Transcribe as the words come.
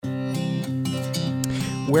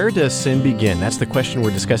Where does sin begin? That's the question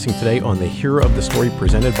we're discussing today on the Hero of the Story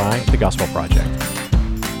presented by the Gospel Project.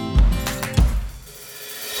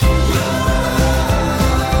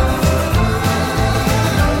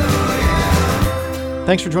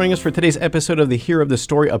 Thanks for joining us for today's episode of the Hero of the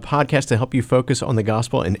Story, a podcast to help you focus on the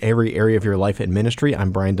gospel in every area of your life and ministry.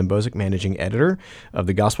 I'm Brian Dembowczyk, managing editor of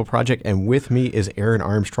the Gospel Project, and with me is Aaron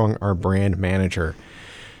Armstrong, our brand manager.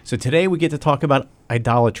 So today we get to talk about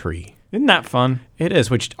idolatry. Isn't that fun? It is,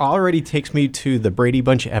 which already takes me to the Brady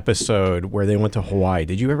Bunch episode where they went to Hawaii.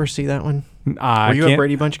 Did you ever see that one? Were you a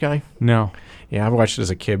Brady Bunch guy? No. Yeah, I watched it as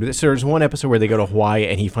a kid. But so there's one episode where they go to Hawaii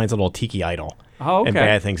and he finds a little tiki idol. Oh, okay. And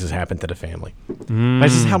bad things has happened to the family.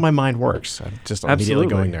 That's just how my mind works. I'm just immediately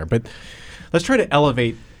going there. But let's try to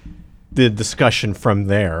elevate the discussion from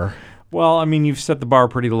there. Well, I mean, you've set the bar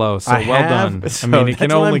pretty low, so done. So I mean, it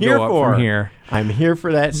can only go up from here. I'm here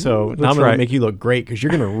for that, so now I'm going to make you look great because you're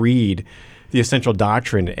going to read the essential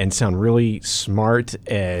doctrine and sound really smart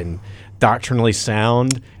and doctrinally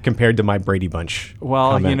sound compared to my Brady Bunch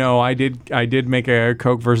comment. You know, I did make a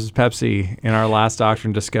Coke versus Pepsi in our last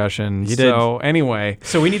doctrine discussion. You so did. Anyway.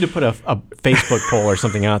 So we need to put a Facebook poll or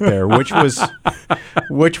something out there. Which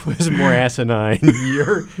was more asinine,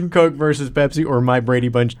 your Coke versus Pepsi or my Brady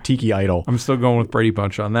Bunch tiki idol? I'm still going with Brady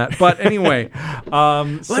Bunch on that. But anyway.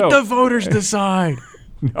 Let the voters decide.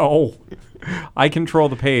 No. I control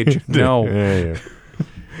the page. No. Yeah.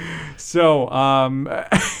 So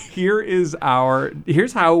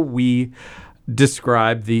here's how we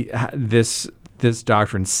describe this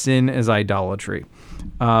doctrine: sin as idolatry.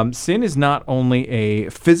 Sin is not only a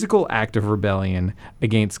physical act of rebellion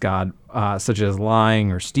against God, such as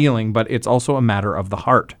lying or stealing, but it's also a matter of the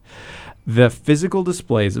heart. The physical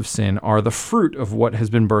displays of sin are the fruit of what has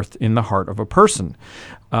been birthed in the heart of a person.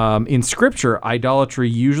 In Scripture, idolatry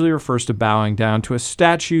usually refers to bowing down to a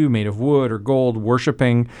statue made of wood or gold,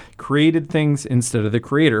 worshiping created things instead of the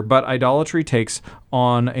Creator. But idolatry takes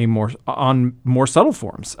on more subtle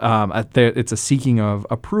forms. It's a seeking of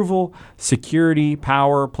approval, security,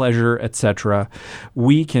 power, pleasure, etc.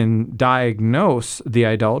 We can diagnose the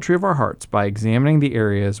idolatry of our hearts by examining the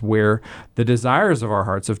areas where the desires of our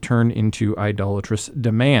hearts have turned into idolatrous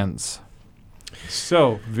demands.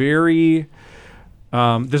 So,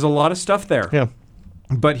 there's a lot of stuff there. Yeah.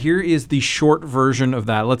 But here is the short version of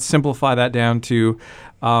that. Let's simplify that down to,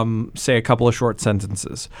 say, a couple of short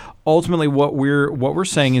sentences. Ultimately, what we're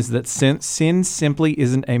saying is that sin simply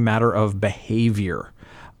isn't a matter of behavior.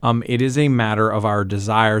 It is a matter of our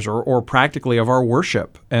desires or practically of our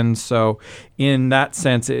worship. And so in that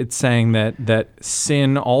sense, it's saying that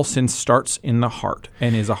all sin starts in the heart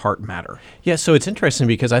and is a heart matter. Yeah, so it's interesting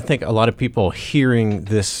because I think a lot of people hearing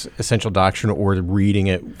this essential doctrine or reading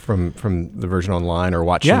it from the version online or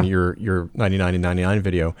watching your 99 and 99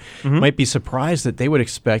 video might be surprised that they would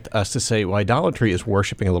expect us to say, well, idolatry is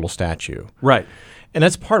worshiping a little statue. Right. And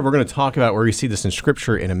that's part we're going to talk about where we see this in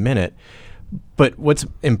Scripture in a minute. But what's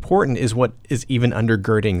important is what is even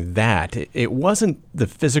undergirding that. It wasn't the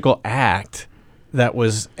physical act that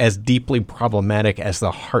was as deeply problematic as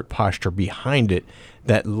the heart posture behind it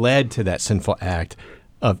that led to that sinful act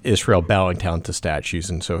of Israel bowing down to statues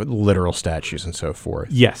and so literal statues and so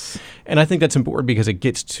forth. Yes. And I think that's important because it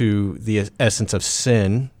gets to the essence of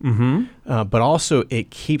sin, but also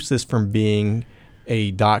it keeps this from being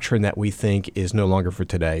a doctrine that we think is no longer for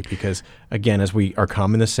today because, again, as we are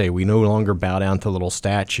common to say, we no longer bow down to little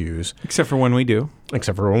statues. Except for when we do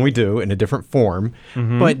in a different form.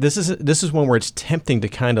 But this is one where it's tempting to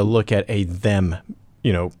kind of look at a them,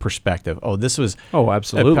 perspective. Oh, this was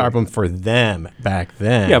absolutely a problem for them back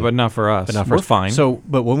then. Yeah, but not for us. We're fine. So,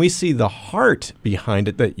 but when we see the heart behind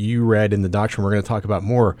it that you read in the doctrine we're going to talk about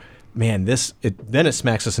more, man, then it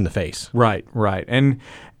smacks us in the face. Right.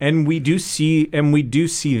 And we do see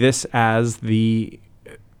this as the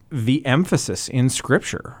emphasis in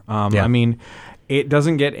Scripture. I mean, it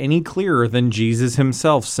doesn't get any clearer than Jesus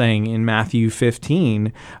himself saying in Matthew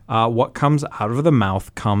 15, what comes out of the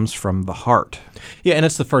mouth comes from the heart. Yeah, and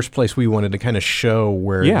it's the first place we wanted to kind of show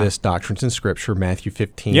where this doctrine's in Scripture, Matthew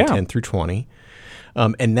 15, 10 through 20.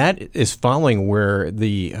 And that is following where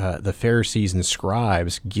the Pharisees and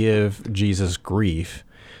scribes give Jesus grief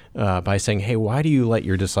by saying, "Hey, why do you let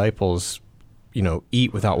your disciples,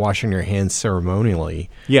 eat without washing their hands ceremonially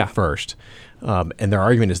first?" And their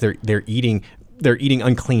argument is they're eating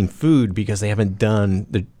unclean food because they haven't done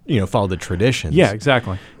followed the traditions. Yeah,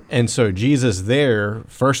 exactly. And so Jesus there,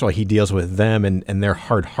 first of all, he deals with them and their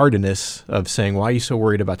hard-heartedness of saying, why are you so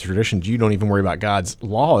worried about traditions? You don't even worry about God's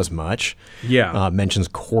law as much. Yeah. Mentions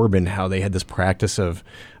Corban, how they had this practice of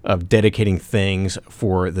dedicating things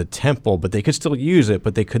for the temple, but they could still use it,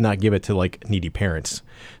 but they could not give it to like needy parents.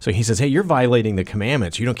 So he says, hey, you're violating the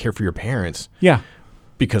commandments. You don't care for your parents. Yeah.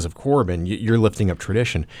 Because of Corban, you're lifting up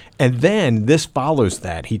tradition. And then this follows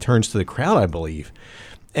that. He turns to the crowd, I believe,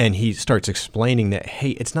 and he starts explaining that,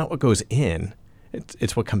 hey, it's not what goes in,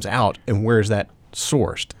 it's what comes out. And where is that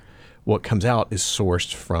sourced? What comes out is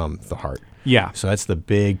sourced from the heart. Yeah. So that's the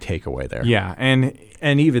big takeaway there. Yeah. And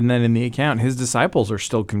even then in the account, his disciples are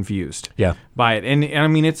still confused by it. And I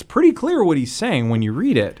mean, it's pretty clear what he's saying when you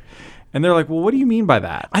read it. And they're like, well, what do you mean by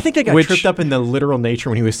that? I think they got tripped up in the literal nature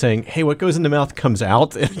when he was saying, hey, what goes in the mouth comes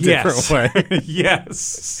out in a different way.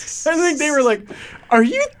 Yes. I think they were like,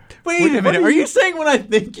 wait a minute, are you saying what I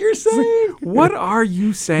think you're saying? What are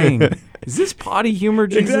you saying? Is this potty humor,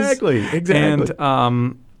 Jesus? Exactly. And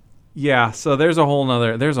so there's a whole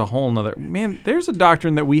nother man, there's a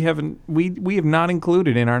doctrine that we have not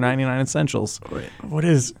included in our 99 Essentials. What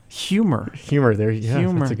is humor? Humor there, yeah,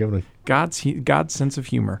 humor. That's a good one. God's sense of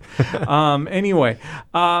humor. Anyway,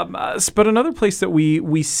 but another place that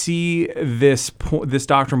we see this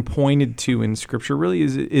doctrine pointed to in Scripture really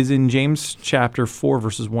is in James chapter 4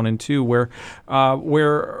 verses 1 and 2,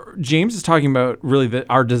 where James is talking about really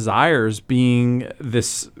our desires being the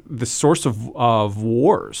source of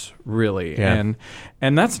wars, really, and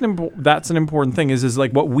that's an important thing. Is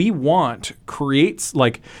like what we want creates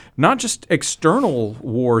like not just external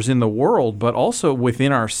wars in the world, but also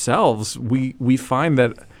within ourselves. We find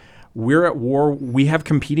that we're at war. We have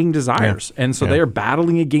competing desires, and so they are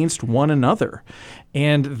battling against one another,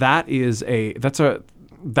 and that's an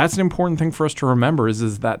important thing for us to remember.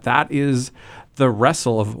 Is that is the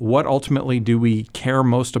wrestle of what ultimately do we care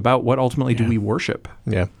most about? What ultimately do we worship?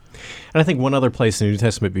 Yeah. And I think one other place in the New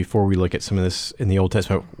Testament before we look at some of this in the Old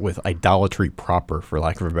Testament with idolatry proper, for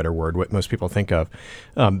lack of a better word, what most people think of,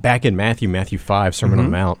 back in Matthew 5, Sermon on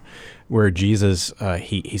the Mount, where Jesus,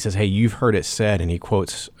 he says, hey, you've heard it said, and he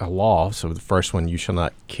quotes a law. So the first one, you shall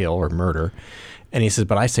not kill or murder. And he says,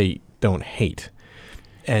 but I say don't hate.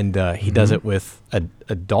 And he does it with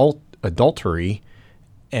adultery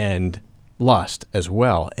and lust as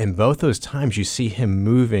well. And both those times you see him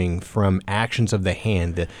moving from actions of the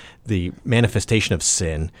hand, the manifestation of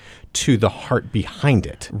sin, to the heart behind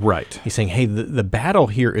it. Right. He's saying, hey, the battle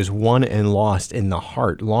here is won and lost in the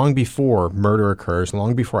heart long before murder occurs,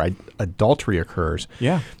 long before adultery occurs.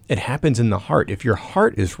 Yeah. It happens in the heart. If your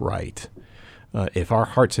heart is right, if our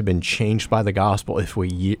hearts have been changed by the gospel, if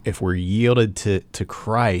we're yielded to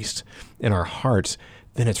Christ in our hearts,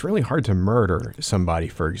 then it's really hard to murder somebody,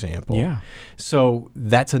 for example. Yeah. So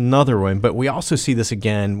that's another one. But we also see this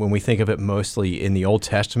again when we think of it mostly in the Old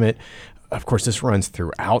Testament. Of course, this runs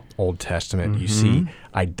throughout Old Testament. You see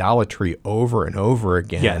idolatry over and over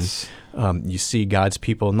again. Yes. You see God's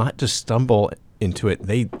people not just stumble into it,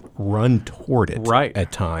 they run toward it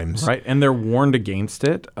at times. Right, and they're warned against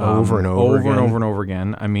it over and over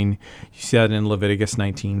again. I mean, you see that in Leviticus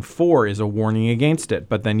 19:4 is a warning against it.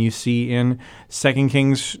 But then you see in 2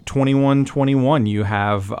 Kings 21:21, you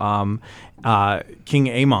have King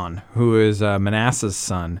Amon, who is Manasseh's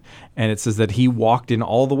son, and it says that he walked in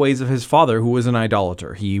all the ways of his father, who was an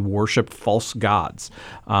idolater. He worshipped false gods,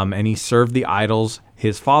 and he served the idols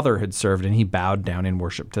his father had served, and he bowed down in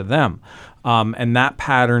worship to them. And that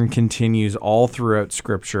pattern continues all throughout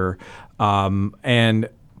Scripture. And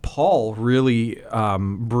Paul really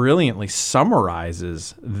brilliantly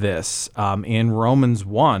summarizes this in Romans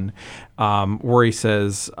 1, where he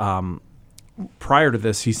says, prior to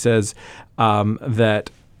this, he says that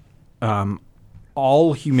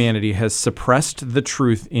all humanity has suppressed the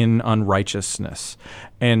truth in unrighteousness.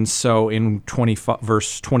 And so in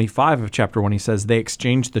verse 25 of chapter 1, he says, they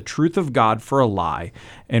exchanged the truth of God for a lie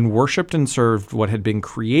and worshipped and served what had been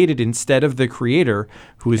created instead of the Creator,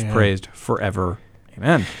 who is praised forever.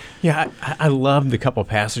 Amen. Yeah, I love the couple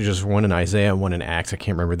passages, one in Isaiah, one in Acts. I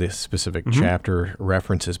can't remember the specific chapter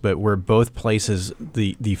references, but where both places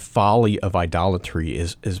the folly of idolatry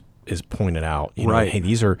is pointed out. You know, right. Hey,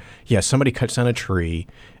 these are, somebody cuts down a tree,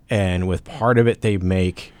 and with part of it they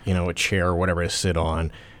make, a chair or whatever to sit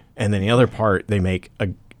on, and then the other part they make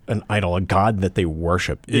an idol, a god that they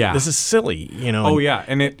worship. This is silly, Oh, yeah,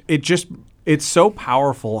 and it's so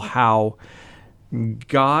powerful how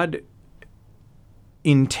God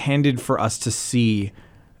intended for us to see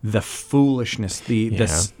the foolishness, the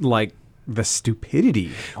stupidity,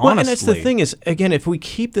 honestly. Well, and that's the thing is, again, if we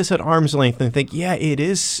keep this at arm's length and think, it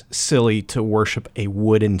is silly to worship a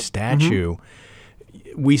wooden statue,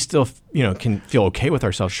 we still, can feel okay with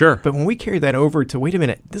ourselves. Sure. But when we carry that over to, wait a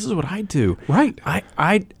minute, this is what I do. Right.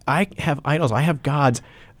 I have idols. I have gods.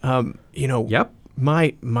 Yep.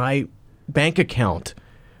 My bank account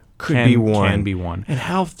can be one. And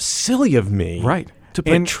how silly of me. Right. To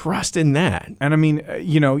put trust in that. And I mean,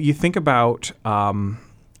 you think about, and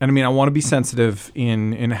I mean, I want to be sensitive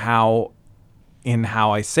in how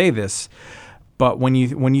I say this, but when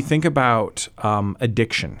you think about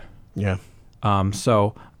addiction. Yeah.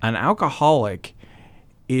 So an alcoholic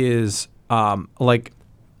is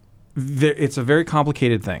it's a very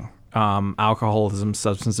complicated thing. Alcoholism,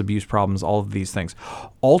 substance abuse problems, all of these things.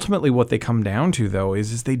 Ultimately, what they come down to, though,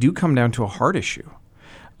 is they do come down to a heart issue.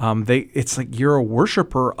 It's like you're a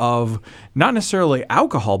worshiper of not necessarily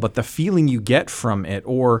alcohol, but the feeling you get from it,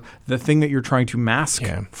 or the thing that you're trying to mask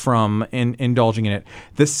from indulging in it.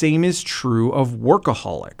 The same is true of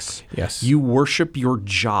workaholics. Yes, you worship your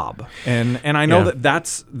job, and I know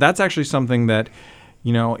that's actually something that,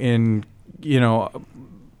 in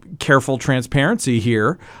careful transparency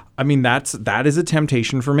here. I mean, that is a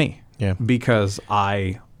temptation for me. Yeah, because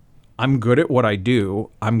I'm good at what I do.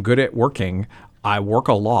 I'm good at working. I work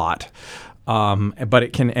a lot, but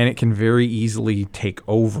it can very easily take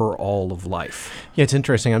over all of life. Yeah, it's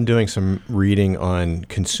interesting. I'm doing some reading on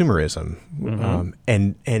consumerism,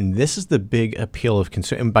 and this is the big appeal of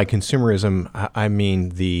and by consumerism, I mean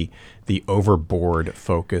the overboard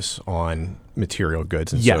focus on material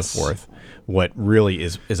goods and so forth. What really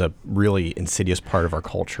is a really insidious part of our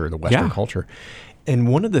culture, the Western culture. And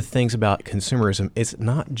one of the things about consumerism, it's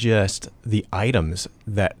not just the items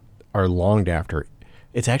that are longed after,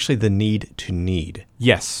 it's actually the need to need.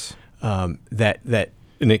 Yes. That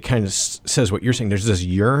and it kind of says what you're saying. There's this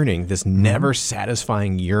yearning, this never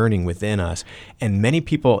satisfying yearning within us. And many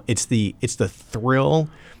people, it's the thrill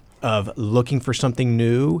of looking for something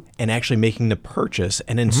new and actually making the purchase.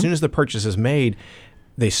 And then as soon as the purchase is made,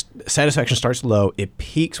 satisfaction starts low. It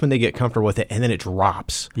peaks when they get comfortable with it, and then it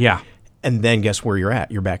drops. Yeah. And then guess where you're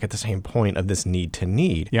at? You're back at the same point of this need to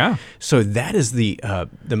need. Yeah. So that is the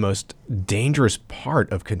most dangerous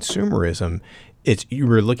part of consumerism.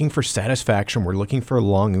 We're looking for satisfaction. We're looking for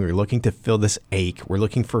longing. We're looking to fill this ache. We're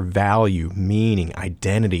looking for value, meaning,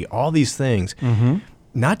 identity, all these things.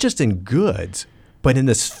 Not just in goods, but in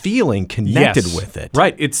this feeling connected with it.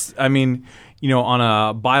 Right. It's, I mean, from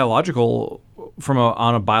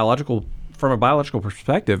a biological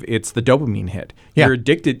perspective, it's the dopamine hit. Yeah.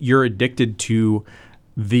 You're addicted to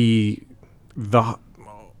the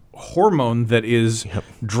hormone that is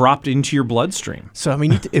dropped into your bloodstream. So I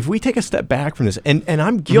mean, if we take a step back from this, and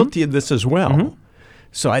I'm guilty of this as well.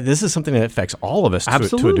 So this is something that affects all of us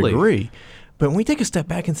to a degree. But when we take a step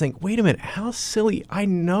back and think, wait a minute, how silly! I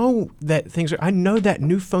know that I know that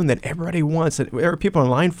new phone that everybody wants, that there are people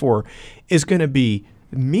online for, is going to be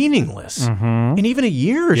meaningless in even a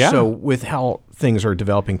year or so with how things are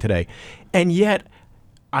developing today. And yet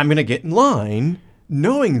I'm going to get in line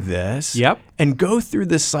knowing this and go through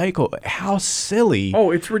this cycle. How silly.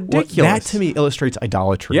 Oh, it's ridiculous. That to me illustrates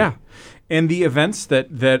idolatry. Yeah. And the events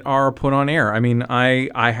that are put on air. I mean,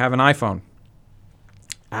 I have an iPhone.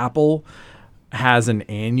 Apple has an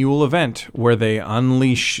annual event where they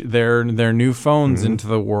unleash their new phones into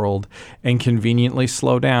the world and conveniently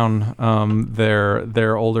slow down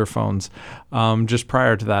their older phones. Just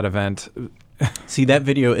prior to that event, see, that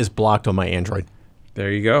video is blocked on my Android. There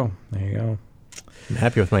you go. I'm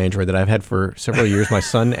happy with my Android that I've had for several years. My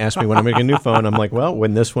son asked me when I'm going to get a new phone. I'm like, well,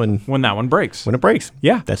 when that one breaks. When it breaks.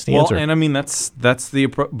 Yeah, that's the answer. And I mean that's the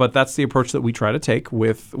approach that we try to take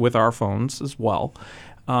with our phones as well.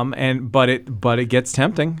 But it gets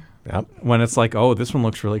tempting when it's like, oh, this one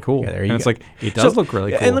looks really cool. Yeah, there you go. It's like, it does look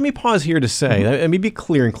really cool. And let me pause here to say, let me be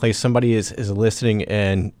clear in case somebody is listening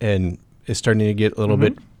and is starting to get a little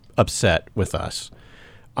bit upset with us.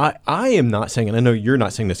 I am not saying, and I know you're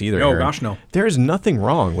not saying this either, Aaron. Gosh, no. There is nothing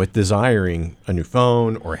wrong with desiring a new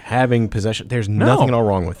phone or having possession. There's nothing at all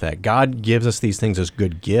wrong with that. God gives us these things as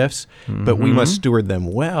good gifts, but we must steward them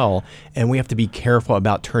well, and we have to be careful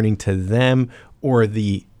about turning to them or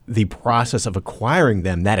the process of acquiring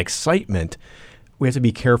them, that excitement. We have to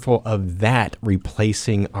be careful of that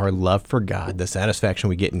replacing our love for God, the satisfaction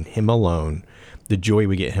we get in Him alone, the joy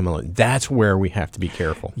we get in Him alone. That's where we have to be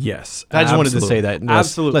careful. Yes. I just wanted to say that.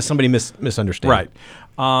 Unless somebody misunderstand. Right.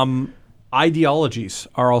 Ideologies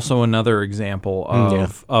are also another example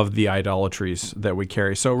of the idolatries that we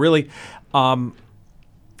carry. So really,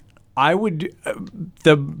 I would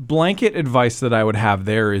the blanket advice that I would have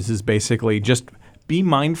there is basically just be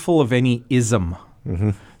mindful of any ism.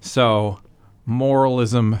 So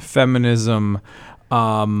moralism, feminism,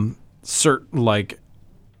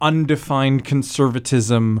 undefined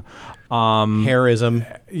conservatism, hairism,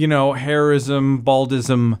 hairism,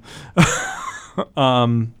 baldism,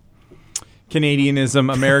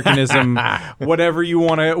 Canadianism, Americanism, whatever you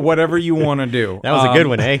want to do. That was a good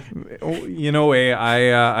one, eh?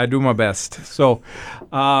 I do my best. So,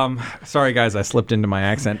 sorry guys, I slipped into my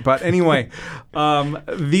accent. But anyway,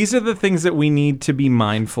 these are the things that we need to be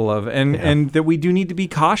mindful of, and that we do need to be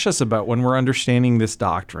cautious about when we're understanding this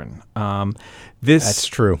doctrine. That's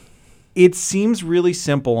true. It seems really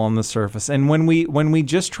simple on the surface, and when we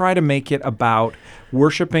just try to make it about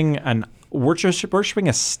worshiping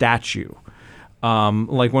a statue.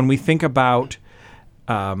 Like when we think about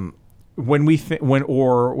when we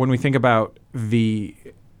think about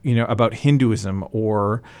about Hinduism,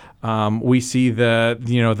 or we see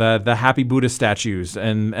the happy Buddha statues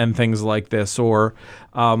and things like this, or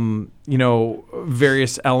various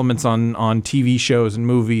elements on TV shows and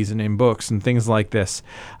movies and in books and things like this.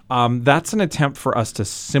 That's an attempt for us to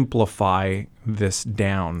simplify this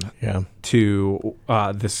down to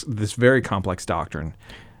this very complex doctrine.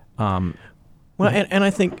 Well, and I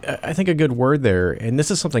think a good word there, and this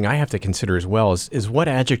is something I have to consider as well, is what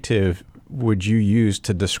adjective would you use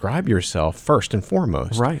to describe yourself first and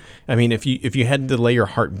foremost? Right. I mean, if you had to lay your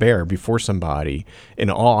heart bare before somebody, in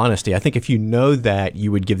all honesty, I think if you know that,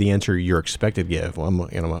 you would give the answer you're expected to give. Well, I'm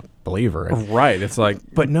a believer. Right. It's like,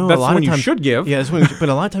 but no, that's a lot when of times, you should give. Yeah, but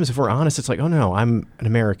a lot of times, if we're honest, it's like, oh no, I'm an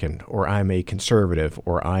American, or I'm a conservative,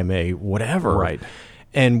 or I'm a whatever. Right.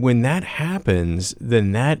 And when that happens,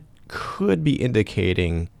 then that could be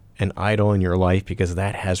indicating an idol in your life, because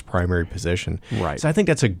that has primary position. Right. So I think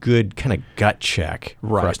that's a good kind of gut check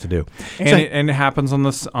for us to do. And it happens on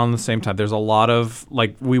the same time. There's a lot of,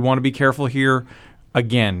 we want to be careful here.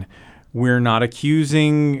 Again, we're not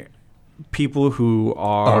accusing people who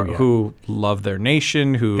who love their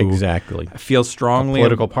nation, who feel strongly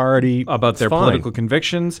political party about their political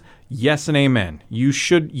convictions. Yes and amen. You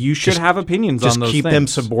should have opinions on those things. Just keep them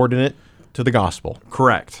subordinate to the gospel.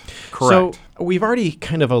 Correct. So we've already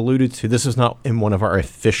kind of alluded to, this is not in one of our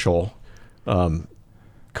official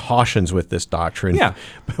cautions with this doctrine. Yeah.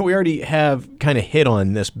 But we already have kind of hit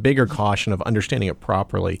on this bigger caution of understanding it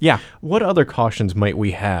properly. Yeah. What other cautions might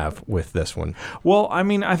we have with this one? Well, I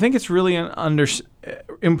mean, I think it's really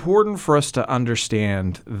important for us to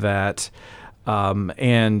understand that,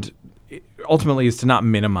 and ultimately is to not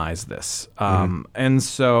minimize this. And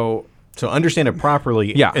so understand it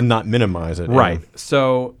properly and not minimize it. Right.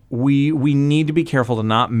 So we need to be careful to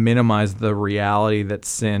not minimize the reality that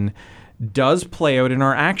sin does play out in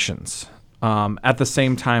our actions, at the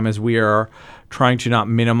same time as we are trying to not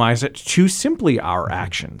minimize it to simply our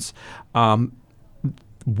actions.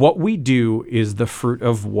 What we do is the fruit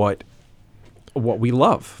of what we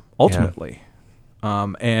love, ultimately.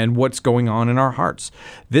 And what's going on in our hearts.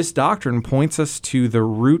 This doctrine points us to the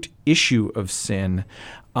root issue of sin.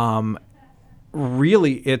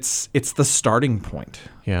 Really, it's the starting point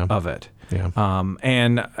of it. Yeah.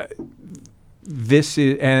 And this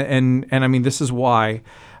is and I mean, this is why.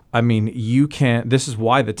 I mean, this is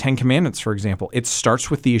why the Ten Commandments, for example, it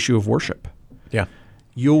starts with the issue of worship. Yeah.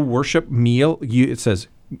 You'll worship me. It says,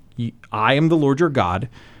 "I am the Lord your God."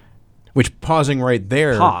 Which, pausing right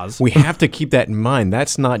there, we have to keep that in mind.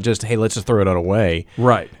 That's not just, hey, let's just throw it out away.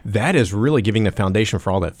 Right. That is really giving the foundation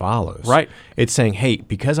for all that follows. Right. It's saying, hey,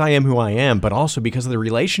 because I am who I am, but also because of the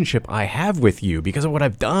relationship I have with you, because of what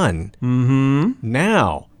I've done,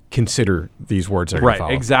 now consider these words that are going to follow.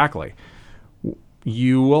 Right, exactly.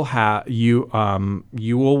 You will have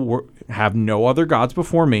no other gods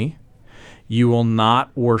before me. You will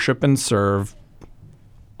not worship and serve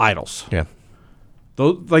idols. Yeah.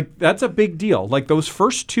 That's a big deal. Like, those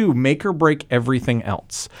first two make or break everything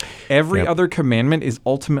else. Every other commandment is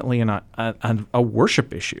ultimately a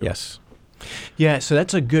worship issue. Yes. Yeah, so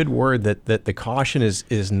that's a good word, that the caution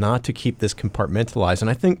is not to keep this compartmentalized. And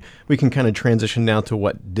I think we can kind of transition now to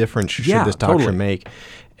what difference should this doctrine make.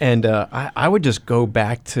 And I would just go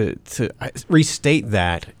back to restate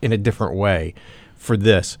that in a different way for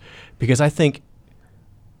this, because I think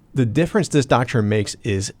the difference this doctrine makes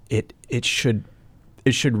is it should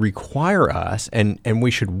require us, and we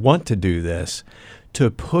should want to do this, to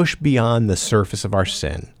push beyond the surface of our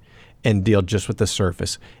sin and deal just with the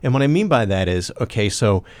surface. And what I mean by that is, okay,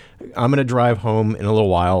 so I'm going to drive home in a little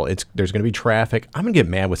while. There's going to be traffic. I'm going to get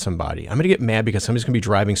mad with somebody. I'm going to get mad because somebody's going to be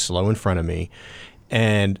driving slow in front of me,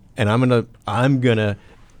 and I'm going to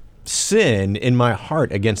sin in my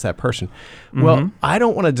heart against that person. Well, I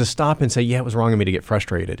don't want to just stop and say, yeah, it was wrong of me to get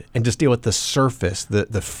frustrated, and just deal with the surface,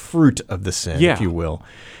 the fruit of the sin, if you will.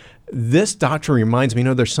 this doctrine reminds me,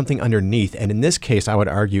 there's something underneath. And in this case, I would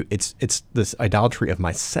argue it's this idolatry of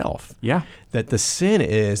myself. Yeah. That the sin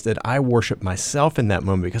is that I worship myself in that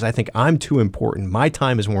moment because I think I'm too important. My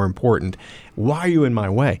time is more important. Why are you in my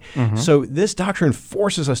way? Mm-hmm. So this doctrine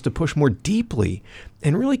forces us to push more deeply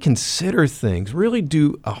and really consider things, really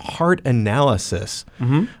do a heart analysis.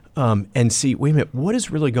 Mm-hmm. And see, wait a minute, what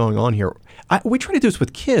is really going on here? We try to do this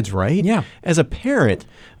with kids, right? Yeah. As a parent,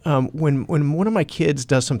 when one of my kids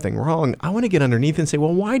does something wrong, I want to get underneath and say,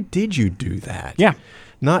 well, why did you do that? Yeah.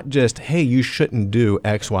 Not just, hey, you shouldn't do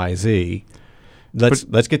X, Y, Z.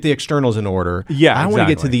 Let's get the externals in order. Yeah, I want to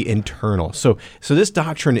get to the internal. So this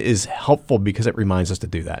doctrine is helpful because it reminds us to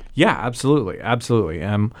do that. Yeah, absolutely. Absolutely.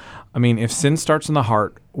 I mean, if sin starts in the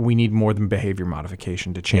heart, we need more than behavior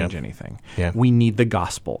modification to change anything. Yeah. We need the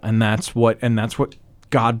gospel. And that's what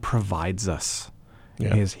God provides us.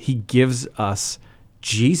 Yeah. Is He gives us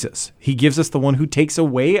Jesus. He gives us the one who takes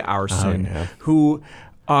away our sin, who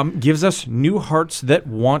gives us new hearts that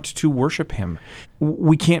want to worship Him.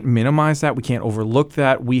 We can't minimize that. We can't overlook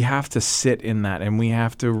that. We have to sit in that, and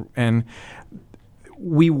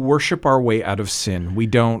we worship our way out of sin. We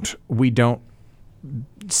don't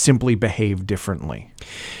simply behave differently.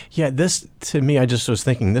 Yeah, this, to me, I just was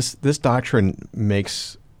thinking, this doctrine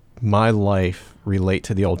makes my life relate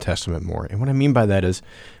to the Old Testament more. And what I mean by that is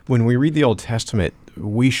when we read the Old Testament,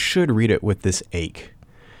 we should read it with this ache.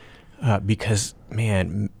 Because,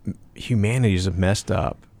 man, humanity is messed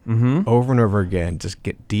up over and over again, just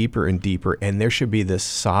get deeper and deeper. And there should be this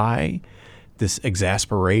sigh, this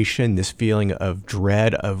exasperation, this feeling of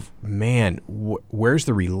dread of, man, where's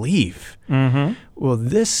the relief? Mm-hmm. Well,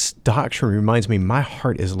 this doctrine reminds me my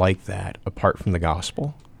heart is like that apart from the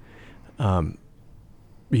gospel. I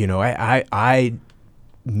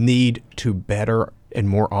need to better and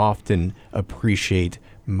more often appreciate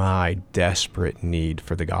my desperate need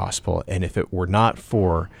for the gospel. And if it were not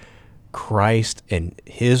for Christ and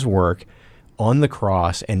His work on the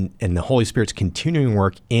cross and the Holy Spirit's continuing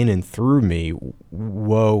work in and through me,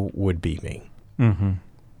 woe would be me. Mm-hmm.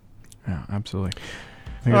 Yeah, absolutely.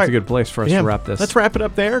 I think that's a good place for us to wrap this. Let's wrap it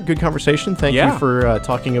up there. Good conversation. Thank you for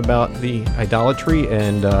talking about the idolatry,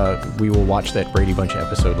 and we will watch that Brady Bunch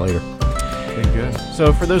episode later. Good.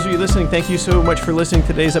 So for those of you listening, thank you so much for listening to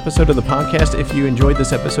today's episode of the podcast. If you enjoyed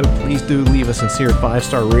this episode, please do leave a sincere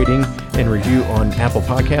 5-star rating and review on Apple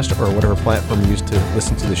Podcast or whatever platform you use to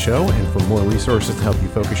listen to the show. And for more resources to help you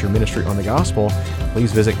focus your ministry on the gospel,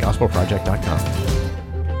 please visit gospelproject.com.